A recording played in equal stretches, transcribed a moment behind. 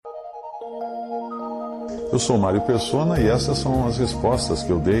Eu sou Mário Persona e essas são as respostas que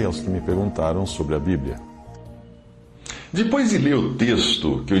eu dei aos que me perguntaram sobre a Bíblia. Depois de ler o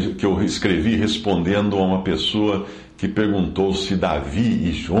texto que eu escrevi respondendo a uma pessoa que perguntou se Davi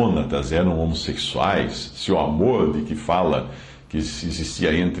e Jonatas eram homossexuais, se o amor de que fala que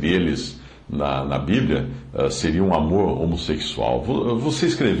existia entre eles na Bíblia seria um amor homossexual. Você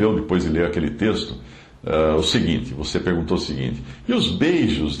escreveu, depois de ler aquele texto, o seguinte, você perguntou o seguinte: e os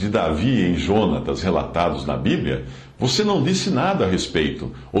beijos de Davi em Jonatas relatados na Bíblia? Você não disse nada a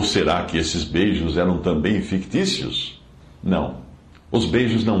respeito. Ou será que esses beijos eram também fictícios? Não, os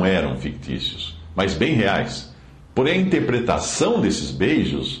beijos não eram fictícios, mas bem reais. Porém, a interpretação desses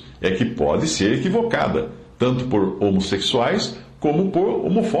beijos é que pode ser equivocada, tanto por homossexuais como por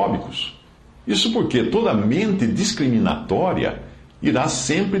homofóbicos. Isso porque toda mente discriminatória irá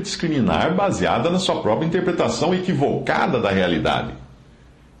sempre discriminar baseada na sua própria interpretação equivocada da realidade.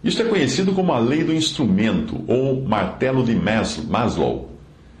 Isso é conhecido como a lei do instrumento, ou martelo de Maslow.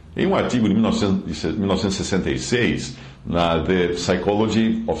 Em um artigo de 1966, na The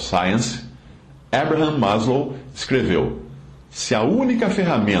Psychology of Science, Abraham Maslow escreveu: se a única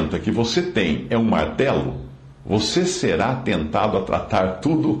ferramenta que você tem é um martelo, você será tentado a tratar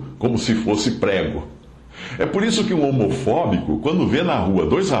tudo como se fosse prego. É por isso que um homofóbico, quando vê na rua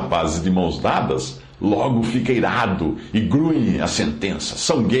dois rapazes de mãos dadas, logo fica irado e grunhe a sentença: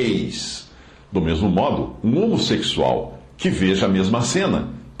 são gays. Do mesmo modo, um homossexual que veja a mesma cena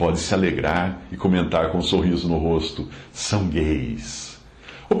pode se alegrar e comentar com um sorriso no rosto: são gays.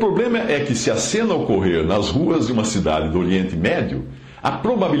 O problema é que se a cena ocorrer nas ruas de uma cidade do Oriente Médio, a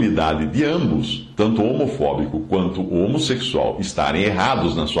probabilidade de ambos, tanto o homofóbico quanto o homossexual, estarem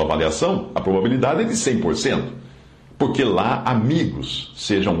errados na sua avaliação, a probabilidade é de 100%. Porque lá amigos,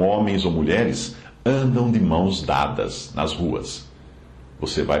 sejam homens ou mulheres, andam de mãos dadas nas ruas.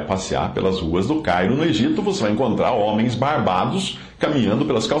 Você vai passear pelas ruas do Cairo, no Egito, você vai encontrar homens barbados caminhando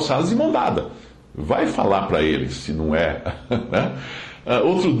pelas calçadas de mão dada. Vai falar para eles, se não é...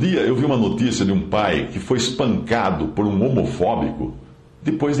 Outro dia eu vi uma notícia de um pai que foi espancado por um homofóbico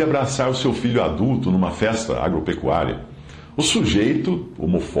depois de abraçar o seu filho adulto numa festa agropecuária. O sujeito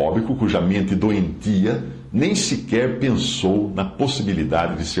homofóbico, cuja mente doentia, nem sequer pensou na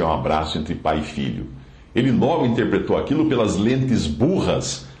possibilidade de ser um abraço entre pai e filho. Ele logo interpretou aquilo pelas lentes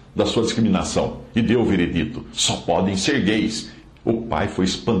burras da sua discriminação e deu o veredito: só podem ser gays. O pai foi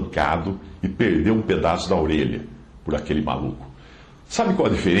espancado e perdeu um pedaço da orelha por aquele maluco. Sabe qual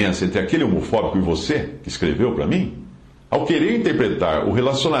a diferença entre aquele homofóbico e você, que escreveu para mim? Ao querer interpretar o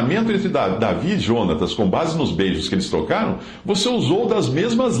relacionamento entre Davi e Jonatas com base nos beijos que eles trocaram, você usou das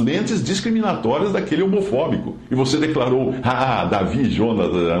mesmas lentes discriminatórias daquele homofóbico. E você declarou: Davi e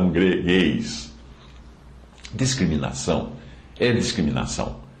Jonatas eram gays. Discriminação é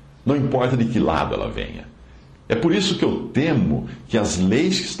discriminação. Não importa de que lado ela venha. É por isso que eu temo que as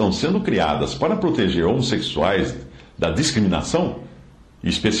leis que estão sendo criadas para proteger homossexuais da discriminação, e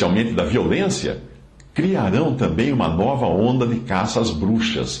especialmente da violência, criarão também uma nova onda de caça às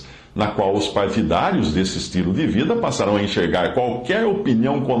bruxas, na qual os partidários desse estilo de vida passarão a enxergar qualquer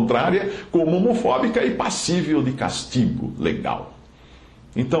opinião contrária como homofóbica e passível de castigo legal.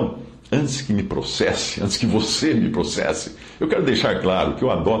 Então, antes que você me processe, eu quero deixar claro que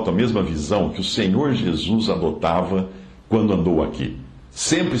eu adoto a mesma visão que o Senhor Jesus adotava quando andou aqui,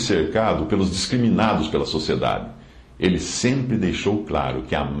 sempre cercado pelos discriminados pela sociedade. Ele sempre deixou claro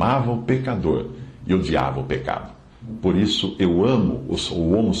que amava o pecador e odiava o pecado. Por isso eu amo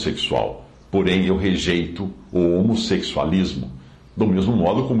o homossexual, porém eu rejeito o homossexualismo, do mesmo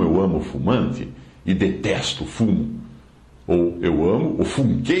modo como eu amo o fumante e detesto o fumo. Ou eu amo o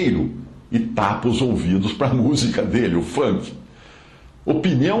funkeiro e tapo os ouvidos para a música dele, o funk.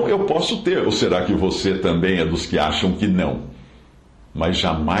 Opinião eu posso ter, ou será que você também é dos que acham que não? Mas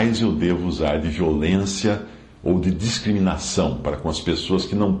jamais eu devo usar de violência ou de discriminação para com as pessoas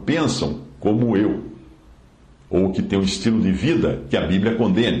que não pensam como eu, ou que têm um estilo de vida que a Bíblia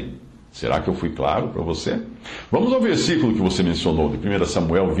condene. Será que eu fui claro para você? Vamos ao versículo que você mencionou, de 1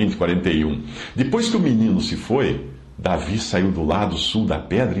 Samuel 20:41. Depois que o menino se foi, Davi saiu do lado sul da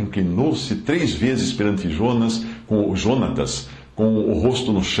pedra e inclinou-se 3 vezes perante Jonatas, com o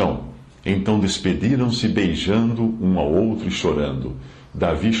rosto no chão. Então despediram-se beijando um ao outro e chorando.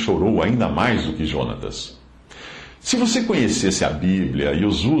 Davi chorou ainda mais do que Jonatas. Se você conhecesse a Bíblia e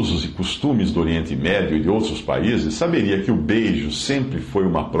os usos e costumes do Oriente Médio e de outros países, saberia que o beijo sempre foi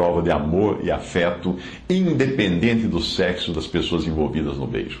uma prova de amor e afeto, independente do sexo das pessoas envolvidas no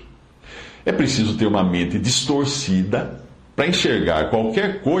beijo. É preciso ter uma mente distorcida para enxergar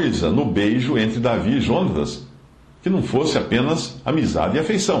qualquer coisa no beijo entre Davi e Jonatas que não fosse apenas amizade e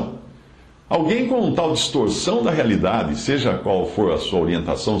afeição. Alguém com tal distorção da realidade, seja qual for a sua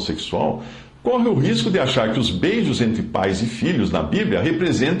orientação sexual, corre o risco de achar que os beijos entre pais e filhos na Bíblia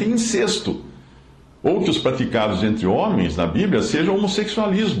representem incesto, ou que os praticados entre homens na Bíblia sejam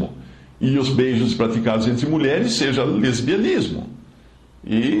homossexualismo, e os beijos praticados entre mulheres seja lesbianismo.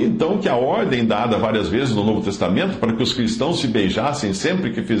 E então que a ordem dada várias vezes no Novo Testamento para que os cristãos se beijassem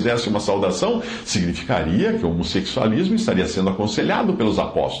sempre que fizessem uma saudação, significaria que o homossexualismo estaria sendo aconselhado pelos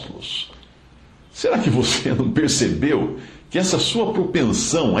apóstolos. Será que você não percebeu que essa sua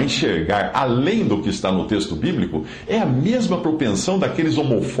propensão a enxergar além do que está no texto bíblico é a mesma propensão daqueles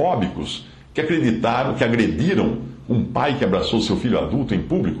homofóbicos que agrediram um pai que abraçou seu filho adulto em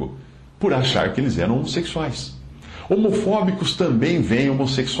público por achar que eles eram homossexuais? Homofóbicos também veem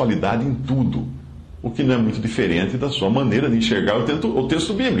homossexualidade em tudo, o que não é muito diferente da sua maneira de enxergar o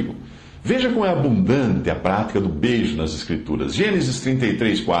texto bíblico. Veja como é abundante a prática do beijo nas Escrituras. Gênesis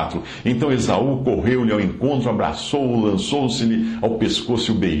 33, 4. Então Esaú correu-lhe ao encontro, abraçou-o, lançou-se-lhe ao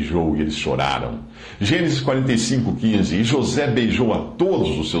pescoço e o beijou, e eles choraram. Gênesis 45, 15. E José beijou a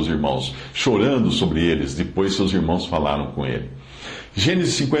todos os seus irmãos, chorando sobre eles. Depois seus irmãos falaram com ele.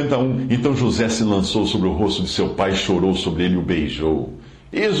 Gênesis 51. Então José se lançou sobre o rosto de seu pai, chorou sobre ele e o beijou.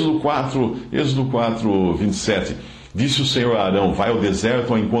 Êxodo 4, 27. Disse o Senhor a Arão: vai ao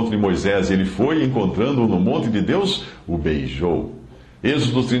deserto ao encontro de Moisés. Ele foi, encontrando-o no monte de Deus, o beijou.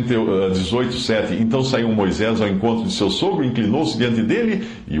 Êxodo 18, 7. Então saiu Moisés ao encontro de seu sogro, inclinou-se diante dele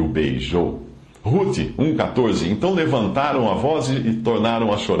e o beijou. Ruth 1,14. Então levantaram a voz e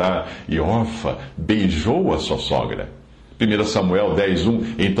tornaram a chorar, e Orfa beijou a sua sogra. 1 Samuel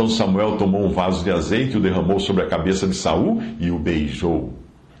 10:1. Então Samuel tomou um vaso de azeite e o derramou sobre a cabeça de Saul e o beijou.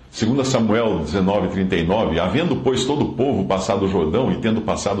 2 Samuel 19:39. Havendo, pois, todo o povo passado o Jordão, e tendo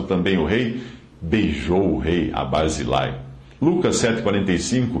passado também o rei, beijou o rei a Barzilai. Lucas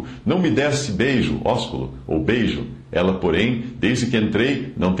 7,45. Não me deste beijo, ósculo, ou beijo. Ela, porém, desde que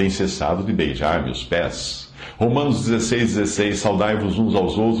entrei, não tem cessado de beijar meus pés. Romanos 16,16. Saudai-vos uns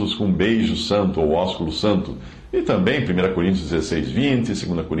aos outros com um beijo santo, ou ósculo santo. E também 1 Coríntios 16, 20,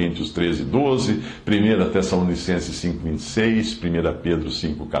 2 Coríntios 13, 12, 1 Tessalonicenses 5, 26, 1 Pedro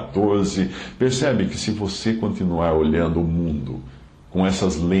 5, 14. Percebe que se você continuar olhando o mundo com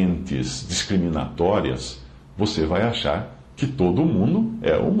essas lentes discriminatórias, você vai achar que todo mundo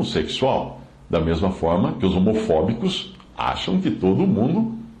é homossexual. Da mesma forma que os homofóbicos acham que todo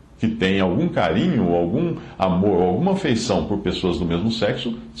mundo que tem algum carinho, algum amor, alguma afeição por pessoas do mesmo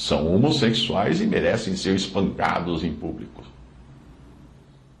sexo, são homossexuais e merecem ser espancados em público.